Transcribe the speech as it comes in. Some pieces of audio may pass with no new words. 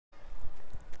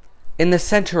In the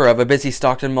center of a busy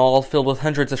Stockton mall filled with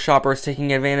hundreds of shoppers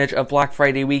taking advantage of Black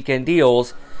Friday weekend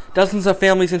deals, dozens of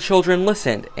families and children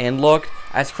listened and looked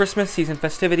as Christmas season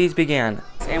festivities began.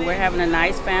 And we're having a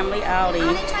nice family outing,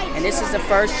 and this is the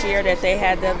first year that they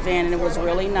had the event, and it was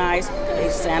really nice.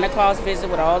 A Santa Claus visit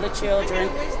with all the children.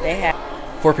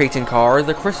 For Peyton Carr,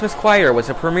 the Christmas Choir was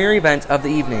the premier event of the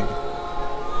evening.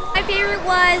 My favorite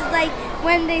was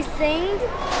when they sang.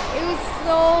 It was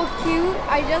so cute.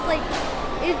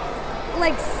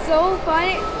 It's so fun.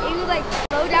 It would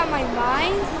slow down my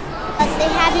mind. They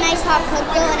had nice hot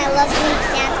cocoa, and I love being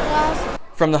Santa Claus.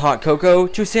 From the hot cocoa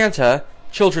to Santa,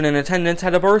 children in attendance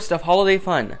had a burst of holiday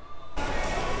fun.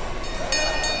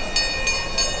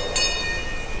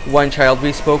 One child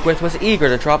we spoke with was eager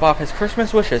to drop off his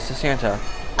Christmas wishes to Santa.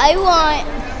 I want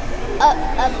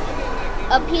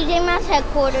a PJ Masks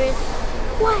headquarters,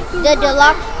 the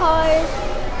deluxe cars.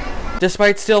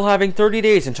 Despite still having 30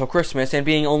 days until Christmas and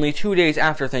being only 2 days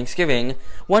after Thanksgiving,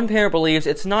 one parent believes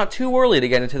it's not too early to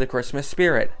get into the Christmas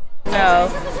spirit. No,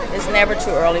 it's never too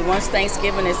early. Once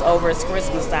Thanksgiving is over, it's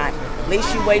Christmas time. At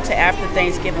least you wait till after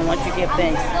Thanksgiving once you give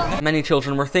thanks. Many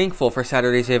children were thankful for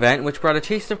Saturday's event, which brought a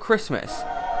taste of Christmas,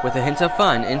 with a hint of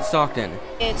fun in Stockton.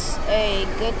 It's a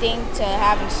good thing to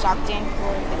have in Stockton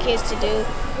for the kids to do.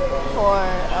 For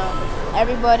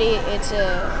everybody, it's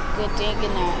a good thing,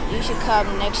 and you should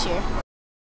come next year.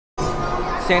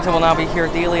 Santa will now be here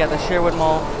daily at the Sherwood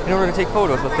Mall in order to take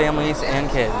photos with families and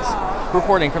kids.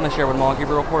 Reporting from the Sherwood Mall,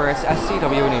 Gabriel Corris,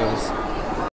 SCW News.